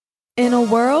In a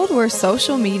world where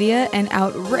social media and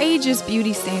outrageous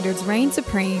beauty standards reign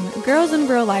supreme, Girls in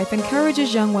Real Life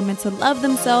encourages young women to love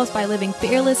themselves by living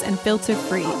fearless and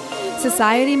filter-free.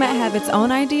 Society might have its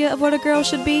own idea of what a girl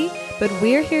should be, but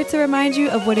we're here to remind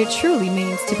you of what it truly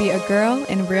means to be a girl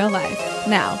in real life.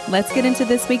 Now, let's get into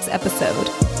this week's episode.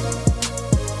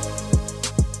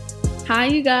 Hi,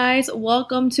 you guys.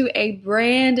 Welcome to a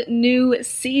brand new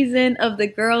season of the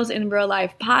Girls in Real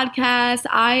Life podcast.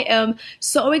 I am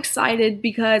so excited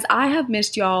because I have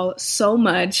missed y'all so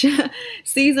much.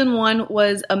 Season 1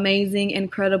 was amazing,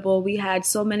 incredible. We had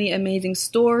so many amazing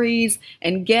stories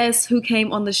and guests who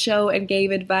came on the show and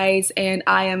gave advice, and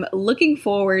I am looking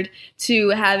forward to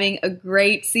having a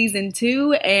great season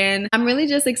 2, and I'm really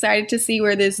just excited to see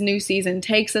where this new season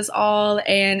takes us all,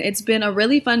 and it's been a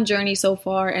really fun journey so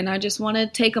far, and I just want to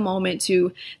take a moment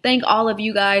to thank all of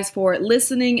you guys for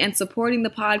listening and supporting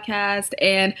the podcast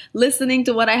and listening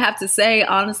to what I have to say,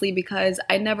 honestly, because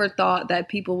I never thought that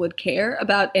people would care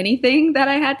about anything that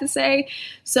I had to say.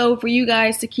 So for you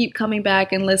guys to keep coming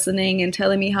back and listening and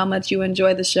telling me how much you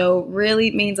enjoy the show really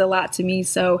means a lot to me.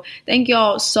 So thank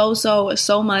y'all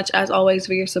so much, as always,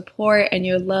 for your support and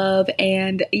your love.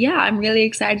 And yeah, I'm really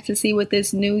excited to see what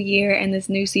this new year and this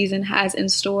new season has in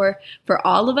store for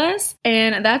all of us.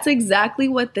 And that's exactly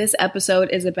what this episode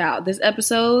is about. This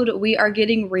episode, we are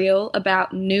getting real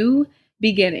about new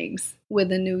beginnings. With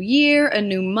a new year, a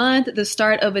new month, the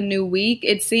start of a new week,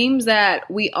 it seems that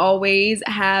we always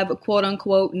have quote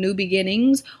unquote new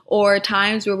beginnings or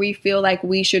times where we feel like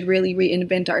we should really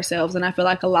reinvent ourselves. And I feel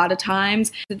like a lot of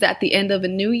times it's at the end of a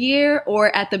new year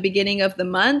or at the beginning of the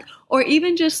month or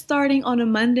even just starting on a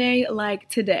Monday like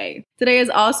today. Today is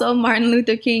also Martin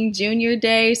Luther King Jr.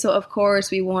 Day. So of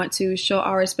course we want to show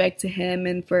our respect to him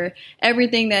and for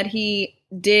everything that he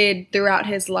did throughout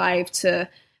his life to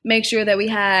make sure that we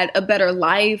had a better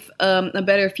life, a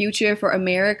better future for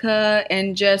America,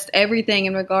 and just everything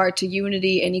in regard to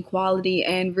unity and equality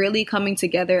and really coming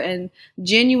together and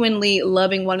genuinely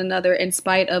loving one another in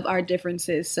spite of our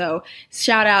differences. So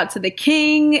shout out to the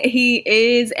King. He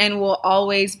is and will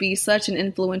always be such an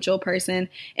influential person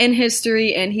in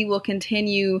history, and he will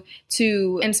continue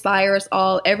to inspire us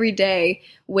all every day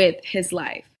with his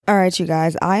life. All right, you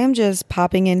guys, I am just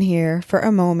popping in here for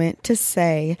a moment to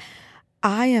say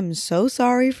I am so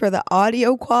sorry for the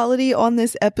audio quality on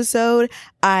this episode.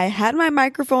 I had my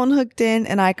microphone hooked in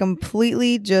and I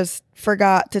completely just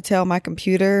forgot to tell my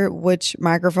computer which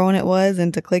microphone it was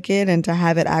and to click it and to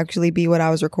have it actually be what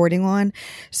I was recording on.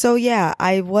 So yeah,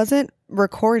 I wasn't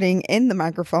recording in the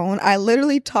microphone. I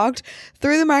literally talked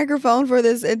through the microphone for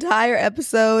this entire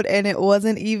episode and it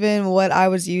wasn't even what I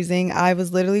was using. I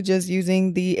was literally just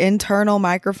using the internal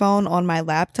microphone on my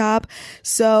laptop.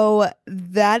 So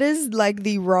that is like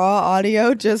the raw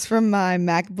audio just from my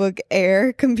MacBook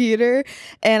Air computer.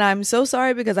 And I'm so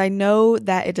sorry because I know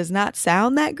that it does not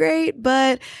sound that great,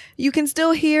 but you can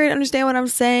still hear and understand what I'm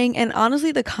saying. And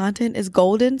honestly, the content is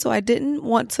golden. So I didn't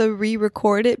want to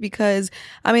re-record it because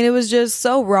it was just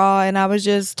so raw and I was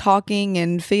just talking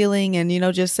and feeling and,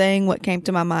 just saying what came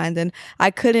to my mind. And I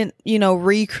couldn't,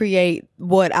 recreate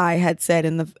what I had said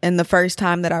in the first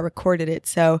time that I recorded it.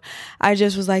 So I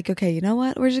just was like, okay, you know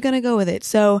what? We're just going to go with it.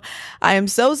 So I am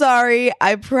so sorry.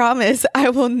 I promise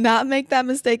I will not make that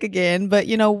mistake again. But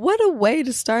what a way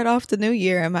to start off the new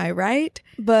year. Am I right?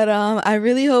 But I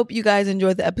really hope you guys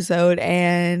enjoyed the episode.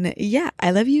 And yeah, I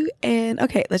love you. And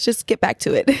okay, let's just get back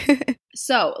to it.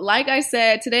 So, like I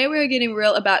said, today we're getting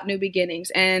real about new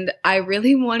beginnings, and I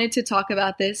really wanted to talk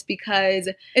about this because,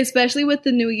 especially with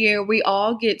the new year, we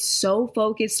all get so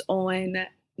focused on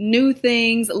new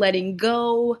things, letting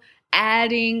go,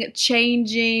 adding,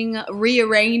 changing,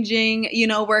 rearranging.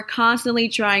 We're constantly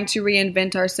trying to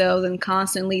reinvent ourselves and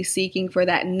constantly seeking for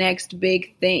that next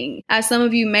big thing. As some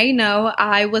of you may know,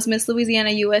 I was Miss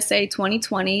Louisiana USA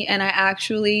 2020, and I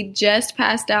actually just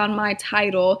passed down my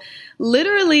title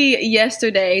literally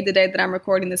yesterday, the day that I'm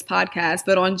recording this podcast,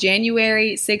 but on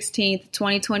January 16th,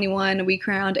 2021, we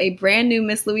crowned a brand new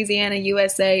Miss Louisiana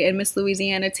USA and Miss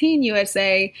Louisiana Teen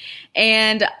USA.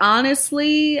 And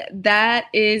honestly, that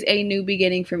is a new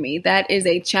beginning for me. That is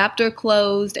a chapter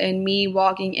closed and me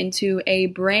walking into a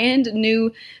brand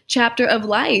new chapter of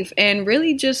life and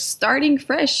really just starting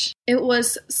fresh. It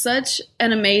was such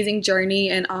an amazing journey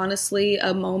and honestly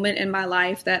a moment in my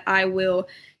life that I will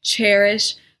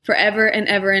cherish forever and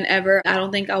ever and ever. I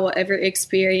don't think I will ever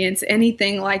experience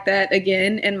anything like that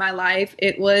again in my life.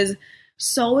 It was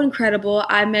so incredible.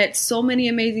 I met so many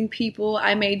amazing people.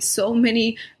 I made so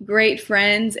many great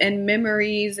friends and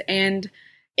memories, and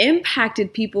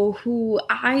impacted people who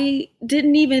I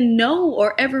didn't even know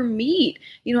or ever meet.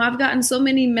 You know, I've gotten so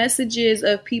many messages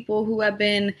of people who have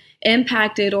been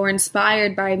impacted or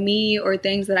inspired by me or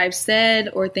things that I've said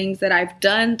or things that I've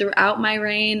done throughout my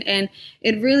reign. And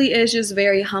it really is just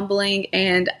very humbling.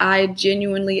 And I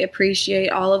genuinely appreciate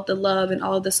all of the love and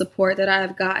all of the support that I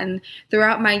have gotten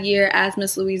throughout my year as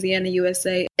Miss Louisiana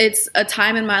USA. It's a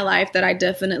time in my life that I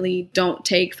definitely don't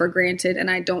take for granted,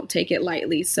 and I don't take it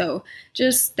lightly. So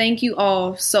just thank you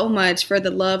all so much for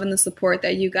the love and the support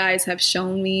that you guys have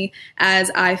shown me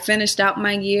as I finished out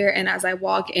my year and as I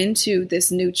walk into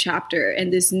this new chapter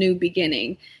and this new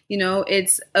beginning. You know,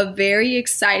 it's a very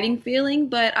exciting feeling,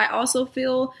 but I also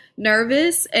feel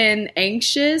nervous and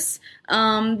anxious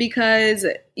because,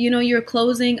 you know, you're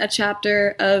closing a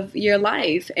chapter of your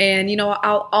life. And, you know,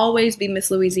 I'll always be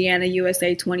Miss Louisiana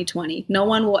USA 2020. No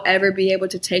one will ever be able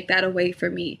to take that away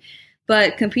from me.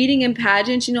 But competing in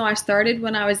pageants, you know, I started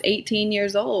when I was 18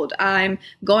 years old. I'm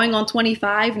going on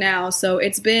 25 now. So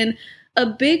it's been a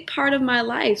big part of my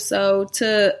life. So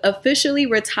to officially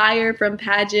retire from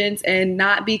pageants and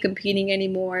not be competing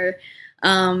anymore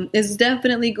is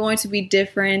definitely going to be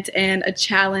different and a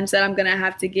challenge that I'm going to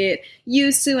have to get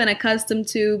used to and accustomed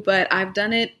to. But I've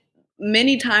done it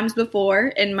many times before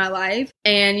in my life.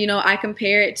 And, you know, I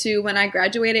compare it to when I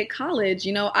graduated college.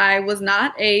 You know, I was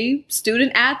not a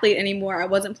student athlete anymore. I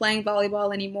wasn't playing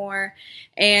volleyball anymore.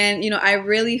 And, you know, I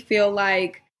really feel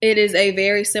like it is a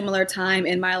very similar time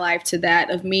in my life to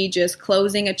that of me just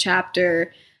closing a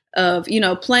chapter of, you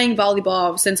know, playing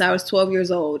volleyball since I was 12 years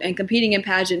old and competing in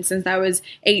pageants since I was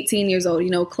 18 years old,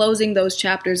 you know, closing those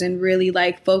chapters and really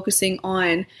like focusing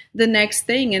on the next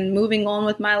thing and moving on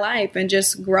with my life and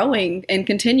just growing and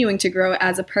continuing to grow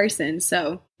as a person.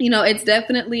 So, you know, it's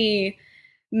definitely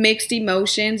mixed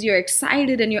emotions. You're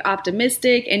excited and you're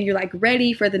optimistic and you're like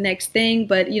ready for the next thing.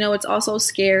 But, you know, it's also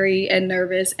scary and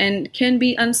nervous and can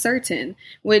be uncertain,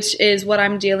 which is what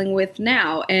I'm dealing with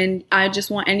now. And I just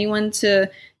want anyone to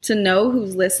know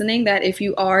who's listening that if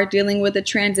you are dealing with a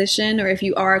transition or if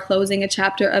you are closing a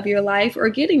chapter of your life or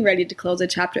getting ready to close a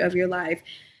chapter of your life,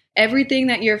 everything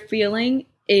that you're feeling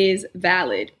is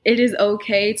valid. It is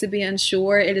okay to be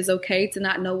unsure. It is okay to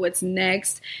not know what's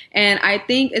next. And I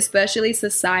think especially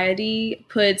society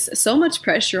puts so much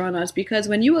pressure on us because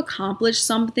when you accomplish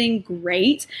something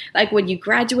great, like when you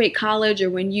graduate college or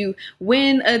when you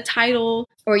win a title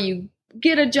or you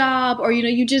get a job or, you know,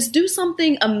 you just do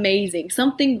something amazing,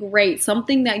 something great,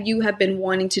 something that you have been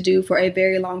wanting to do for a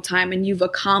very long time and you've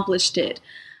accomplished it.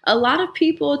 A lot of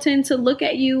people tend to look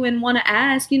at you and want to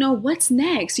ask, you know, what's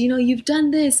next? You know, you've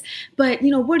done this, but, you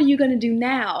know, what are you going to do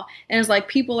now? And it's like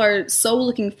people are so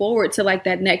looking forward to like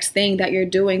that next thing that you're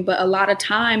doing. But a lot of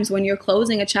times when you're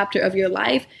closing a chapter of your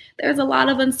life, there's a lot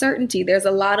of uncertainty. There's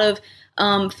a lot of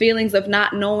feelings of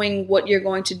not knowing what you're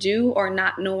going to do or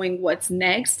not knowing what's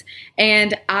next.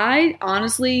 And I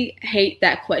honestly hate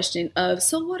that question of,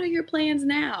 so what are your plans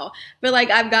now? But like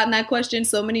I've gotten that question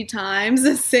so many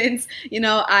times since, you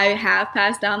know, I have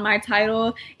passed down my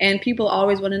title and people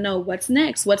always want to know what's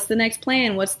next? What's the next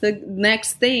plan? What's the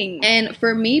next thing? And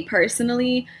for me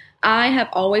personally, I have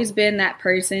always been that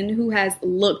person who has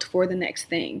looked for the next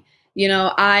thing. You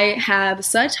know, I have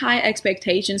such high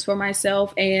expectations for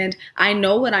myself and I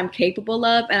know what I'm capable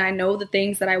of and I know the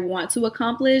things that I want to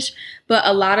accomplish. But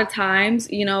a lot of times,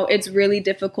 you know, it's really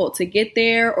difficult to get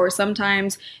there, or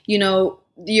sometimes, you know,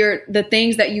 the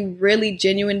things that you really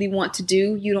genuinely want to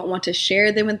do, you don't want to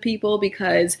share them with people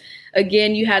because,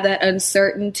 again, you have that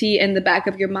uncertainty in the back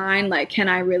of your mind. Like, can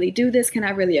I really do this? Can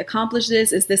I really accomplish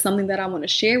this? Is this something that I want to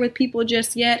share with people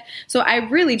just yet? So I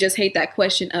really just hate that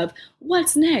question of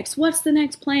what's next? What's the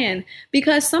next plan?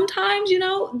 Because sometimes, you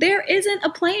know, there isn't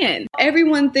a plan.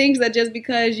 Everyone thinks that just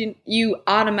because you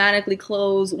automatically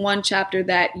close one chapter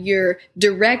that you're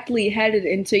directly headed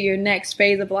into your next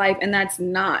phase of life. And that's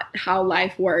not how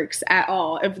life works at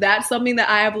all. If that's something that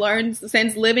I have learned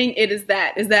since living, is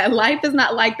that life is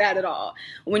not like that at all.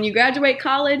 When you graduate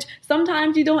college,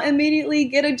 sometimes you don't immediately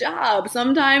get a job.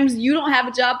 Sometimes you don't have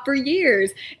a job for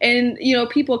years. And, you know,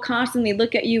 people constantly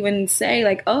look at you and say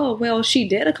like, oh, well, she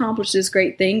did accomplish this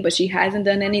great thing, but she hasn't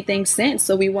done anything since.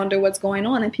 So we wonder what's going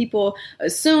on. And people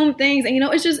assume things. And, you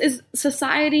know,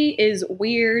 society is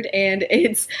weird and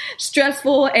it's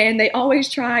stressful. And they always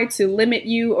try to limit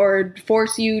you or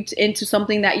force you into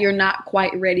something that you're not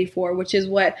quite ready for, which is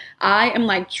what I am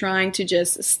like trying to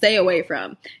just stay away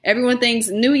from. Everyone thinks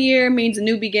new year means a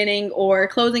new beginning or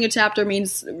closing a chapter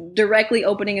means directly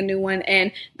opening a new one.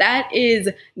 And that is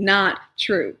not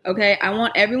true. Okay. I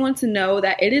want everyone to know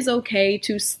that it is okay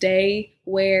to stay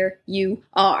where you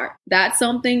are. That's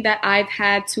something that I've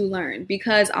had to learn,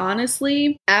 because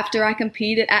honestly, after I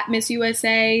competed at Miss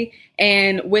USA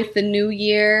and with the new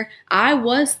year, I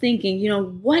was thinking,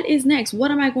 what is next?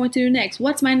 What am I going to do next?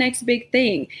 What's my next big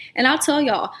thing? And I'll tell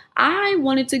y'all, I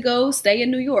wanted to go stay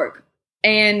in New York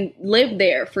and live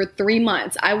there for 3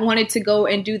 months. I wanted to go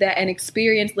and do that and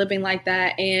experience living like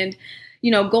that, and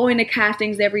going to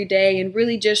castings every day and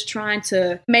really just trying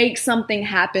to make something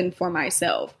happen for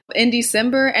myself. In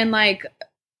December and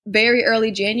very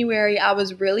early January, I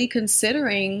was really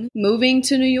considering moving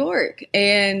to New York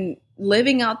and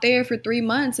living out there for 3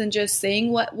 months and just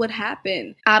seeing what would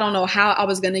happen. I don't know how I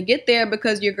was going to get there,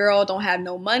 because your girl don't have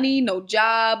no money, no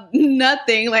job,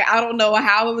 nothing. I don't know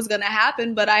how it was going to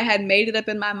happen, but I had made it up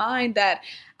in my mind that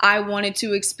I wanted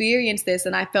to experience this,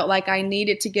 and I felt like I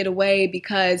needed to get away,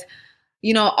 because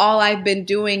all I've been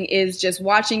doing is just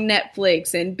watching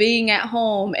Netflix and being at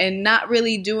home and not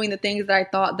really doing the things that I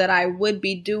thought that I would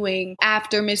be doing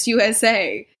after Miss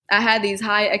USA. I had these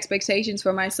high expectations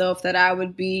for myself that I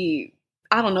would be,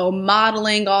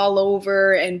 modeling all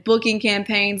over and booking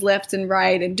campaigns left and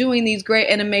right and doing these great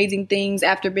and amazing things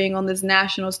after being on this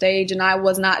national stage. And I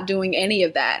was not doing any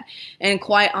of that. And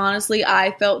quite honestly,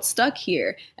 I felt stuck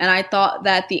here. And I thought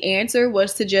that the answer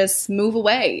was to just move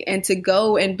away and to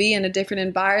go and be in a different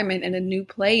environment and a new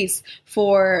place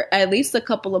for at least a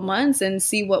couple of months and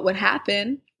see what would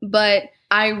happen. But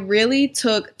I really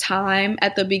took time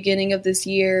at the beginning of this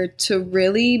year to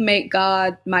really make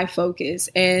God my focus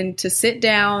and to sit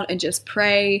down and just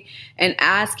pray and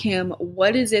ask him,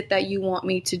 what is it that you want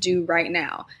me to do right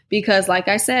now? Because like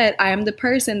I said, I am the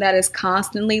person that is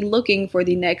constantly looking for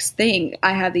the next thing.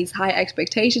 I have these high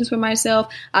expectations for myself.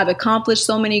 I've accomplished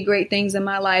so many great things in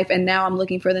my life, and now I'm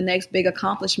looking for the next big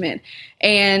accomplishment.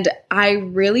 And I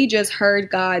really just heard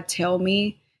God tell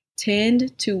me,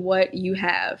 tend to what you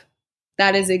have.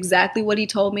 That is exactly what he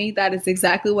told me. That is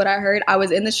exactly what I heard. I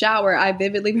was in the shower. I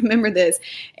vividly remember this.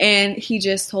 And he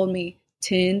just told me,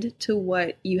 tend to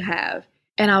what you have.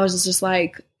 And I was just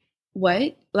like,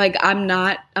 what? I'm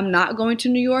not going to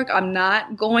New York. I'm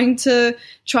not going to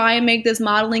try and make this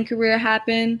modeling career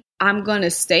happen. I'm going to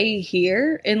stay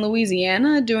here in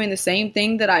Louisiana doing the same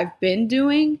thing that I've been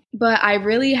doing. But I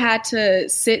really had to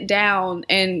sit down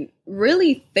and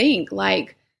really think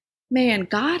man,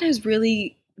 God has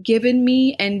really given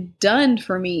me and done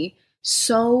for me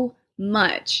so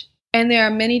much. And there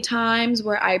are many times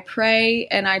where I pray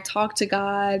and I talk to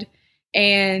God,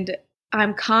 and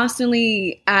I'm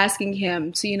constantly asking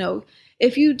him to,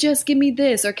 if you just give me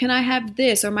this, or can I have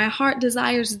this, or my heart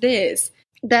desires this,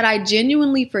 that I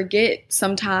genuinely forget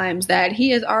sometimes that he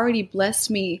has already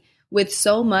blessed me with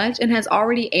so much and has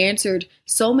already answered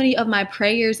so many of my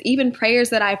prayers, even prayers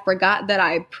that I forgot that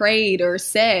I prayed or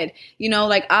said.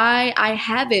 I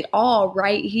have it all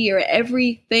right here,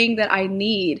 everything that I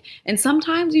need. And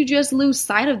sometimes you just lose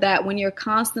sight of that when you're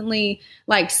constantly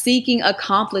seeking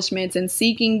accomplishments and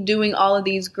seeking doing all of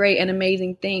these great and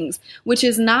amazing things, which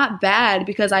is not bad,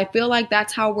 because I feel like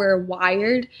that's how we're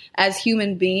wired as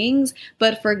human beings.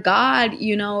 But for God,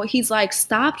 he's like,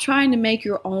 stop trying to make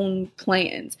your own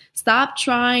plans. Stop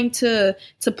trying to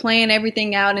plan everything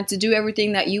out and to do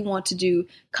everything that you want to do.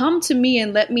 Come to me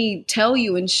and let me tell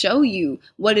you and show you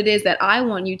what it is that I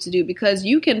want you to do, because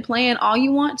you can plan all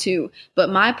you want to,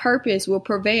 but my purpose will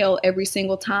prevail every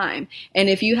single time. And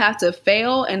if you have to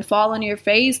fail and fall on your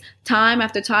face time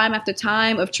after time after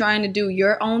time of trying to do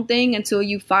your own thing until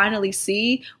you finally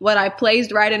see what I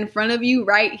placed right in front of you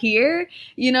right here,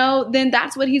 then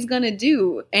that's what he's going to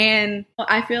do. And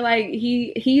I feel like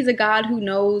he's a God who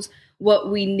knows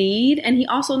what we need, and he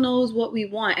also knows what we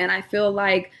want. And I feel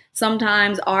like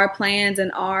sometimes our plans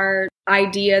and our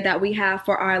idea that we have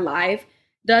for our life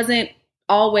doesn't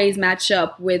always match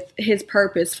up with his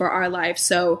purpose for our life.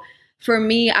 So for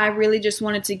me, I really just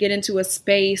wanted to get into a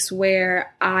space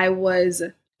where I was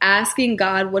asking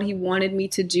God what he wanted me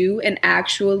to do and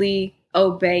actually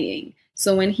obeying.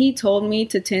 So when he told me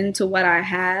to tend to what I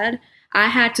had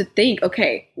to think,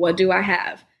 okay, what do I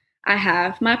have? I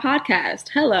have my podcast.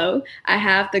 Hello. I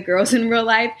have the Girls in Real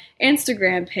Life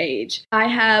Instagram page. I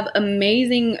have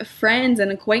amazing friends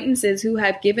and acquaintances who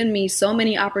have given me so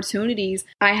many opportunities.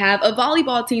 I have a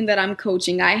volleyball team that I'm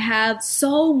coaching. I have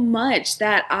so much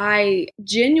that I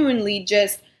genuinely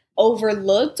just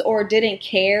overlooked or didn't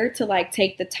care to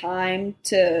take the time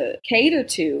to cater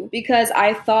to, because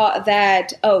I thought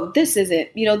that, this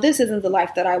isn't the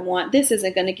life that I want. This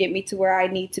isn't going to get me to where I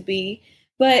need to be.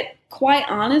 But quite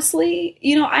honestly,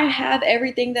 I have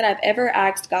everything that I've ever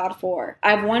asked God for.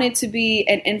 I've wanted to be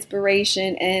an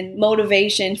inspiration and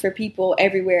motivation for people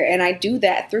everywhere. And I do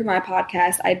that through my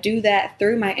podcast. I do that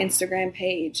through my Instagram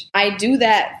page. I do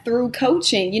that through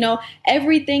coaching.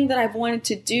 Everything that I've wanted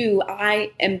to do,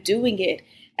 I am doing it.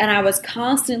 And I was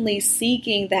constantly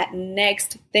seeking that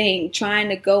next thing, trying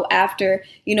to go after,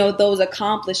 those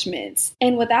accomplishments.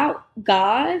 And without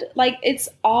God, it's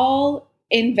all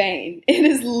in vain. It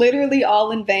is literally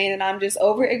all in vain. And I'm just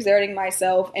overexerting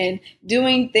myself and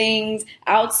doing things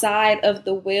outside of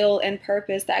the will and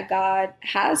purpose that God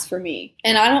has for me.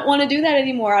 And I don't want to do that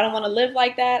anymore. I don't want to live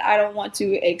like that. I don't want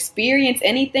to experience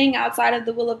anything outside of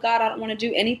the will of God. I don't want to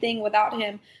do anything without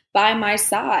Him by my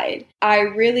side. I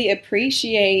really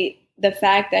appreciate the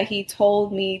fact that He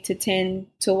told me to tend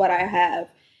to what I have,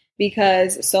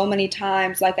 because so many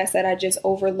times, like I said, I just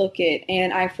overlook it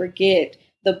and I forget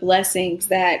the blessings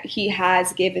that He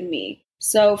has given me.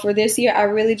 So for this year, I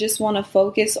really just want to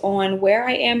focus on where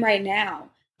I am right now.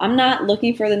 I'm not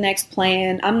looking for the next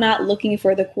plan. I'm not looking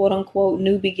for the quote unquote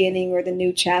new beginning or the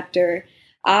new chapter.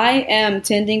 I am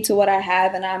tending to what I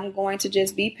have, and I'm going to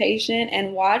just be patient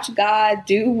and watch God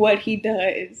do what He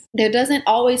does. There doesn't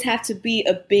always have to be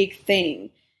a big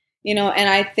thing. And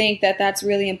I think that that's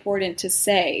really important to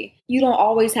say. You don't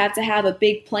always have to have a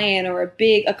big plan or a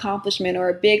big accomplishment or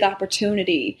a big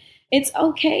opportunity. It's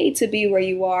okay to be where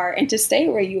you are and to stay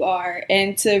where you are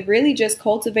and to really just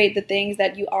cultivate the things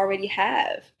that you already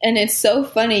have. And it's so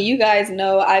funny. You guys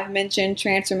know I've mentioned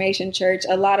Transformation Church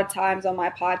a lot of times on my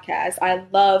podcast. I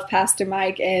love Pastor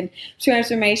Mike, and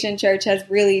Transformation Church has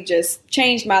really just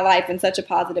changed my life in such a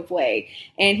positive way.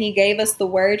 And he gave us the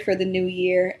word for the new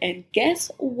year. And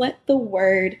guess what the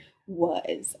word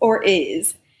was or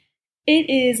is? It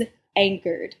is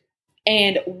anchored.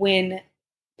 And when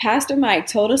Pastor Mike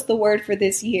told us the word for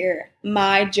this year,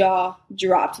 my jaw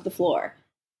dropped to the floor.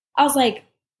 I was like,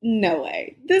 no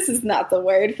way. This is not the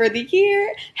word for the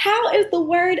year. How is the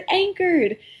word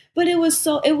anchored? But it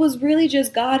was really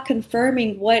just God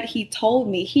confirming what He told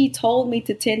me. He told me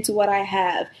to tend to what I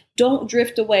have. Don't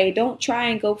drift away. Don't try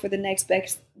and go for the next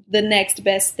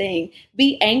best thing.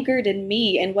 Be anchored in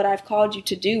me and what I've called you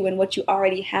to do and what you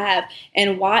already have,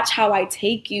 and watch how I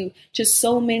take you to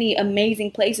so many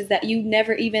amazing places that you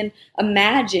never even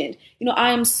imagined.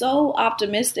 I am so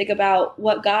optimistic about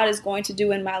what God is going to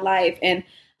do in my life. And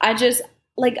I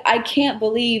can't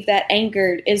believe that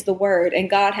anchored is the word. And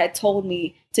God had told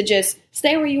me to just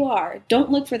stay where you are.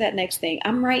 Don't look for that next thing.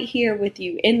 I'm right here with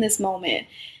you in this moment.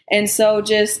 And so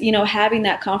just, having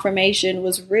that confirmation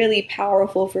was really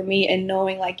powerful for me, and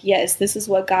knowing yes, this is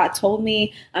what God told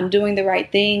me. I'm doing the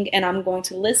right thing, and I'm going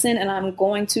to listen, and I'm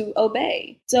going to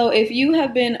obey. So if you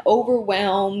have been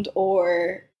overwhelmed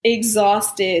or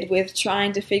exhausted with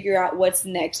trying to figure out what's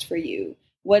next for you,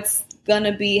 what's going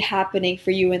to be happening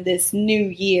for you in this new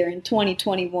year in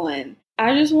 2021,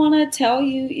 I just want to tell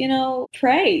you,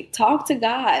 pray, talk to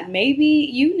God. Maybe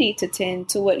you need to tend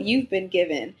to what you've been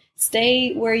given.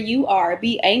 Stay where you are.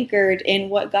 Be anchored in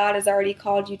what God has already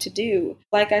called you to do.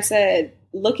 Like I said,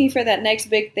 looking for that next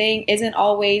big thing isn't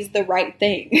always the right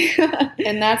thing.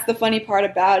 And that's the funny part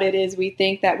about it, is we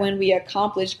think that when we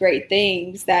accomplish great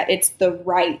things, that it's the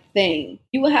right thing.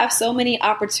 You will have so many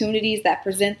opportunities that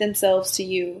present themselves to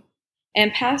you.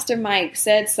 And Pastor Mike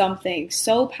said something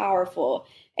so powerful.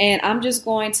 And I'm just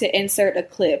going to insert a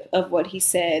clip of what he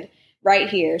said right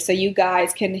here, so you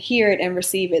guys can hear it and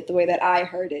receive it the way that I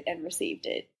heard it and received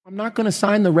it. I'm not going to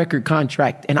sign the record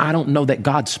contract, and I don't know that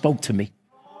God spoke to me.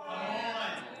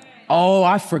 Oh,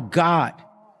 I forgot.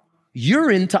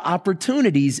 You're into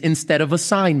opportunities instead of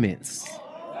assignments.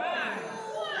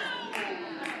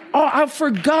 Oh, I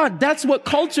forgot. That's what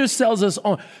culture sells us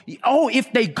on. Oh,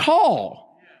 if they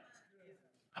call.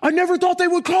 I never thought they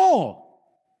would call.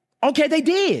 Okay, they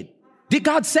did. Did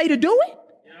God say to do it?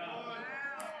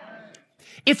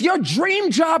 If your dream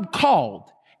job called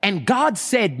and God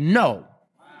said no,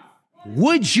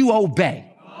 would you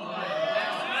obey?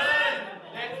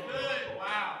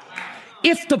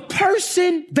 If the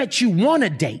person that you want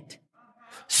to date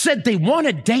said they want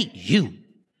to date you,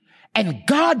 and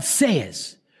God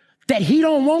says that He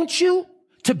don't want you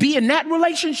to be in that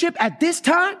relationship at this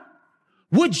time,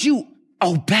 would you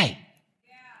obey?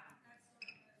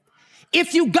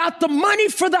 If you got the money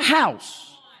for the house,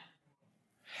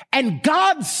 and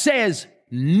God says,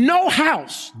 no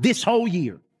house this whole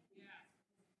year.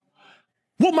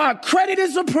 Well, my credit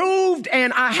is approved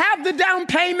and I have the down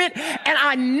payment and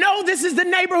I know this is the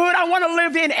neighborhood I want to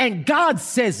live in. And God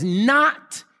says,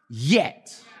 not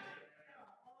yet.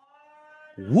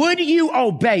 Would you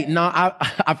obey? No,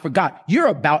 I forgot. You're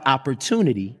about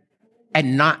opportunity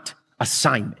and not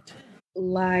assignment.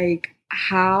 Like,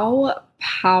 how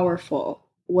powerful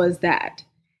was that?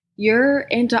 You're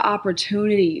into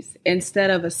opportunities instead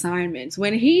of assignments.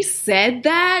 When he said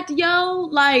that, yo,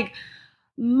 like,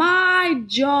 my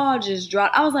jaw just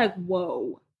dropped. I was like,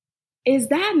 whoa. Is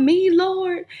that me,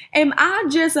 Lord? Am I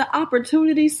just an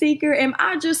opportunity seeker? Am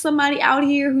I just somebody out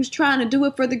here who's trying to do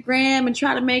it for the gram and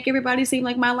try to make everybody seem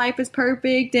like my life is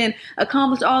perfect and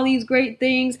accomplish all these great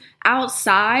things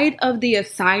outside of the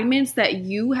assignments that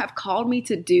you have called me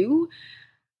to do?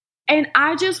 And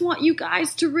I just want you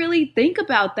guys to really think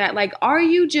about that. Like, are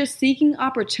you just seeking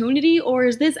opportunity, or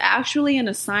is this actually an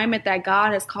assignment that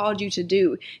God has called you to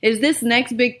do? Is this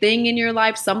next big thing in your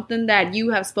life something that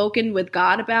you have spoken with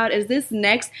God about? Is this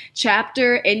next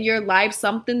chapter in your life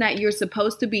something that you're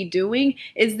supposed to be doing?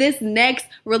 Is this next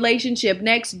relationship,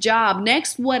 next job,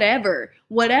 next whatever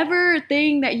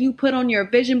thing that you put on your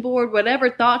vision board, whatever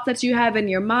thoughts that you have in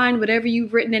your mind, whatever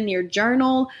you've written in your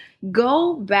journal,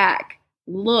 go back.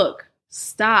 Look,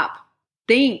 stop,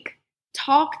 think,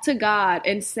 talk to God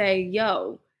and say,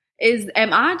 yo,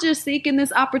 am I just seeking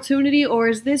this opportunity, or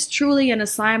is this truly an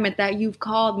assignment that you've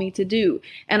called me to do?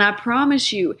 And I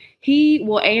promise you, he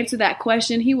will answer that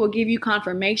question. He will give you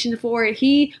confirmation for it.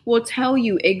 He will tell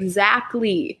you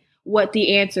exactly what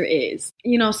the answer is.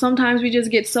 You know, sometimes we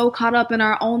just get so caught up in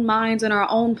our own minds and our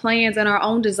own plans and our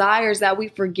own desires that we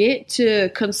forget to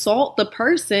consult the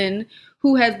person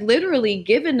who has literally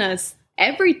given us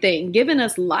everything, given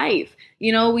us life.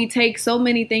 You know, we take so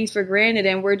many things for granted,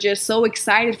 and we're just so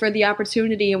excited for the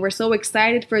opportunity, and we're so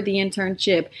excited for the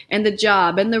internship and the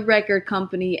job and the record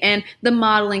company and the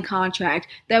modeling contract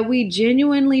that we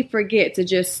genuinely forget to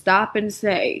just stop and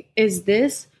say, is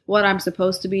this what I'm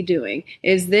supposed to be doing?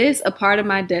 Is this a part of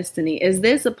my destiny? Is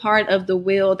this a part of the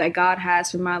will that God has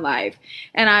for my life?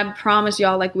 And I promise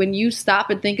y'all, like, when you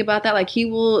stop and think about that, like, he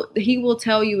will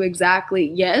tell you exactly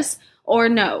yes or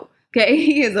no. Okay,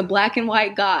 he is a black and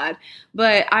white God.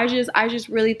 But I just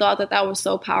really thought that was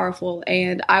so powerful.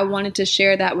 And I wanted to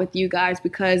share that with you guys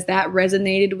because that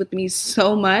resonated with me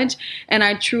so much. And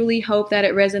I truly hope that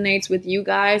it resonates with you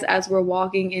guys as we're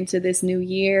walking into this new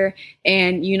year.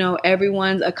 And, you know,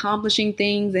 everyone's accomplishing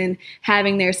things and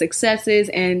having their successes.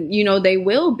 And, you know, they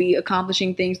will be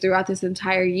accomplishing things throughout this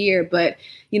entire year. But,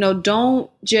 you know,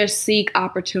 don't just seek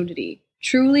opportunity.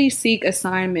 Truly seek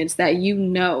assignments that you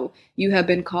know you have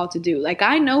been called to do. Like,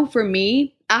 I know for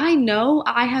me, I know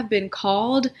I have been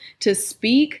called to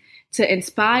speak, to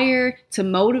inspire, to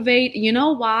motivate. You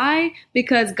know why?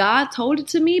 Because God told it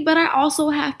to me, but I also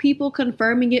have people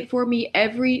confirming it for me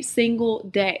every single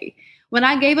day. When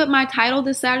I gave up my title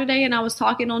this Saturday and I was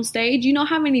talking on stage, you know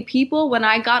how many people, when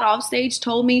I got off stage,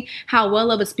 told me how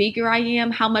well of a speaker I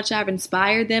am, how much I've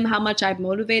inspired them, how much I've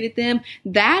motivated them?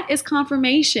 That is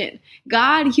confirmation.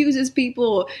 God uses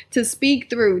people to speak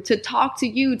through, to talk to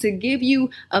you, to give you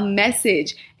a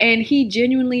message. And he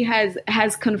genuinely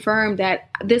has confirmed that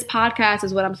this podcast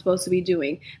is what I'm supposed to be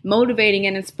doing. Motivating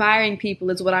and inspiring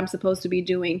people is what I'm supposed to be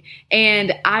doing.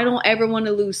 And I don't ever want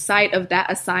to lose sight of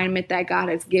that assignment that God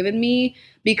has given me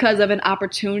because of an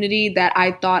opportunity that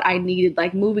I thought I needed,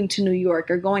 like moving to New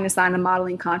York or going to sign a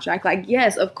modeling contract. Like,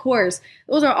 yes, of course,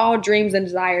 those are all dreams and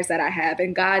desires that I have,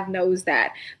 and God knows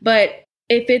that. But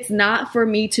if it's not for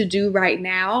me to do right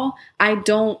now, I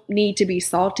don't need to be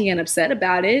salty and upset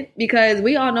about it, because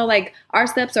we all know, like, our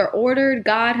steps are ordered.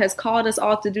 God has called us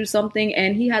all to do something,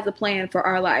 and he has a plan for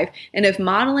our life. And if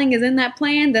modeling is in that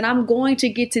plan, then I'm going to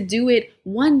get to do it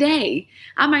one day.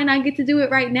 I might not get to do it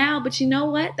right now, but you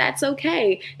know what? That's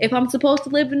okay. If I'm supposed to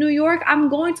live in New York, I'm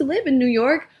going to live in New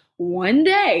York one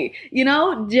day, you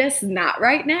know, just not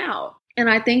right now. And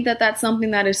I think that that's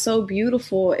something that is so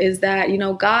beautiful, is that, you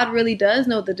know, God really does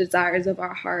know the desires of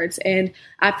our hearts. And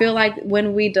I feel like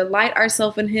when we delight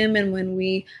ourselves in him, and when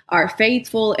we are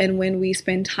faithful, and when we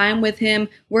spend time with him,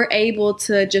 we're able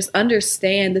to just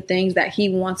understand the things that he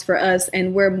wants for us.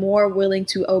 And we're more willing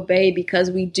to obey because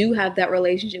we do have that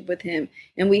relationship with him.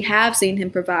 And we have seen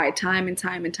him provide time and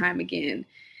time and time again.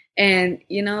 And,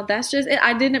 you know, that's just it.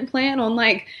 I didn't plan on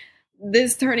like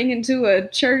this turning into a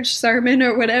church sermon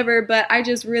or whatever, but I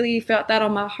just really felt that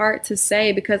on my heart to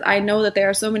say, because I know that there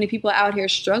are so many people out here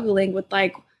struggling with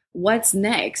like, what's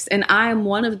next? And I'm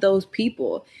one of those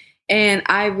people. And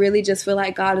I really just feel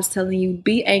like God is telling you,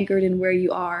 be anchored in where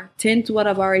you are, tend to what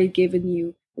I've already given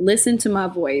you, listen to my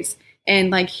voice, and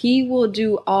like he will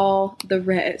do all the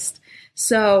rest.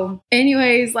 So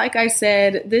anyways, like I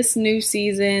said, this new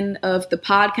season of the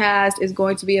podcast is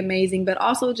going to be amazing, but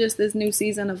also just this new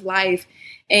season of life.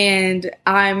 And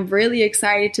I'm really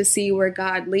excited to see where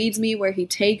God leads me, where he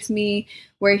takes me,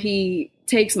 where he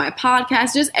takes my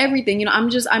podcast, just everything.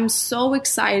 I'm so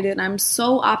excited. I'm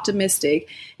so optimistic.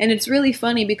 And it's really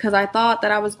funny because I thought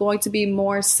that I was going to be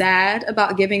more sad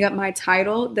about giving up my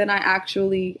title than I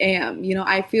actually am.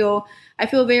 I feel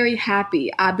very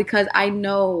happy because I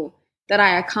know that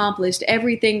I accomplished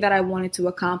everything that I wanted to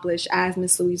accomplish as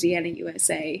Miss Louisiana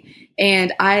USA.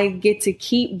 And I get to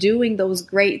keep doing those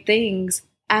great things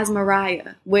as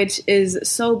Mariah, which is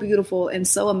so beautiful and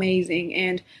so amazing.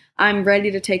 And I'm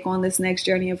ready to take on this next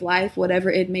journey of life,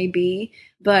 whatever it may be.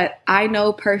 But I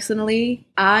know personally,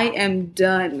 I am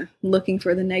done looking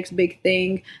for the next big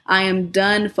thing. I am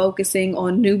done focusing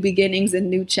on new beginnings and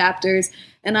new chapters.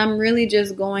 And I'm really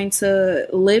just going to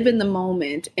live in the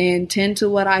moment and tend to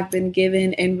what I've been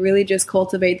given and really just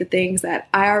cultivate the things that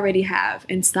I already have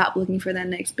and stop looking for that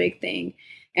next big thing.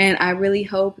 And I really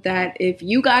hope that if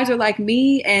you guys are like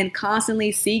me and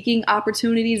constantly seeking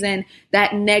opportunities and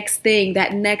that next thing,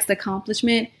 that next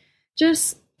accomplishment,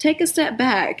 just take a step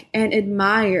back and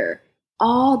admire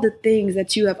all the things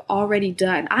that you have already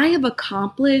done. I have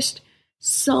accomplished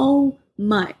so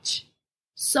much.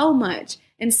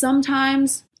 And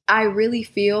sometimes I really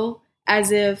feel as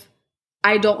if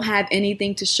I don't have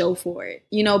anything to show for it.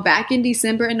 Back in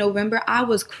December and November, I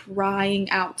was crying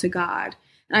out to God.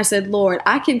 And I said, Lord,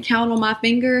 I can count on my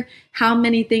finger how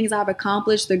many things I've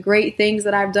accomplished, the great things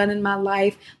that I've done in my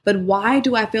life. But why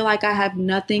do I feel like I have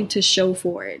nothing to show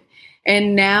for it?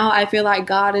 And now I feel like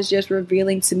God is just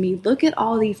revealing to me, look at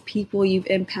all these people you've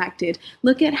impacted.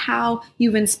 Look at how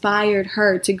you've inspired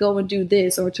her to go and do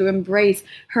this or to embrace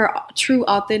her true,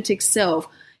 authentic self.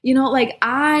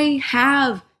 I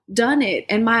have done it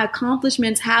and my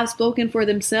accomplishments have spoken for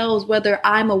themselves, whether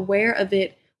I'm aware of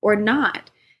it or not.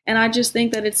 And I just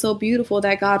think that it's so beautiful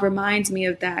that God reminds me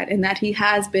of that and that he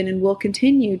has been and will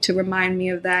continue to remind me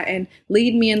of that and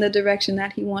lead me in the direction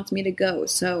that he wants me to go.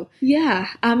 So, yeah,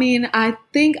 I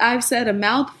think I've said a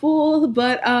mouthful,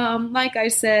 but like I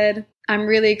said, I'm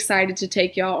really excited to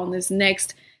take y'all on this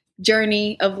next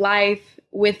journey of life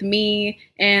with me,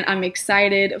 and I'm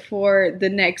excited for the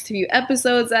next few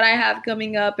episodes that I have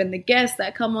coming up and the guests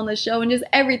that come on the show and just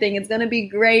everything. It's going to be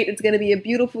great. It's going to be a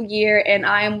beautiful year, and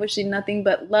I am wishing nothing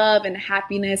but love and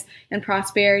happiness and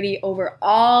prosperity over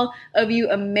all of you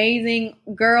amazing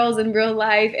girls in real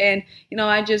life. And,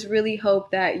 I just really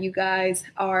hope that you guys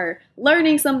are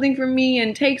learning something from me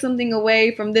and take something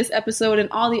away from this episode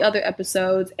and all the other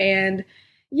episodes. And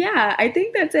yeah, I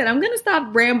think that's it. I'm going to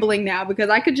stop rambling now because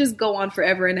I could just go on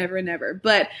forever and ever and ever.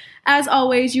 But as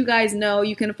always, you guys know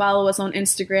you can follow us on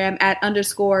Instagram at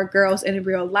 _girls in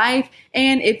real life.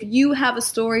 And if you have a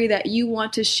story that you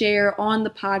want to share on the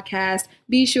podcast,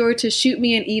 be sure to shoot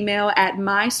me an email at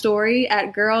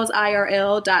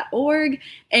mystory@girlsirl.org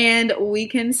and we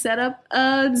can set up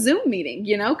a Zoom meeting,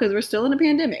 because we're still in a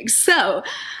pandemic. So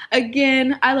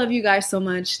again, I love you guys so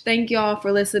much. Thank y'all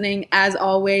for listening as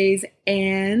always.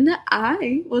 And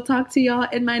I will talk to y'all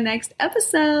in my next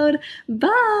episode.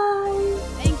 Bye.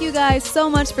 Thank you guys so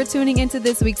much for tuning into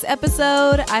this week's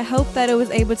episode. I hope that it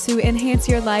was able to enhance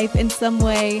your life in some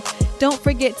way. Don't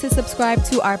forget to subscribe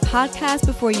to our podcast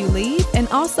before you leave, and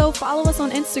also follow us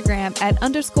on Instagram at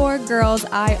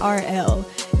 _girlsirl.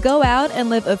 Go out and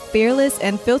live a fearless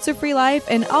and filter-free life,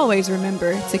 and always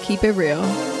remember to keep it real.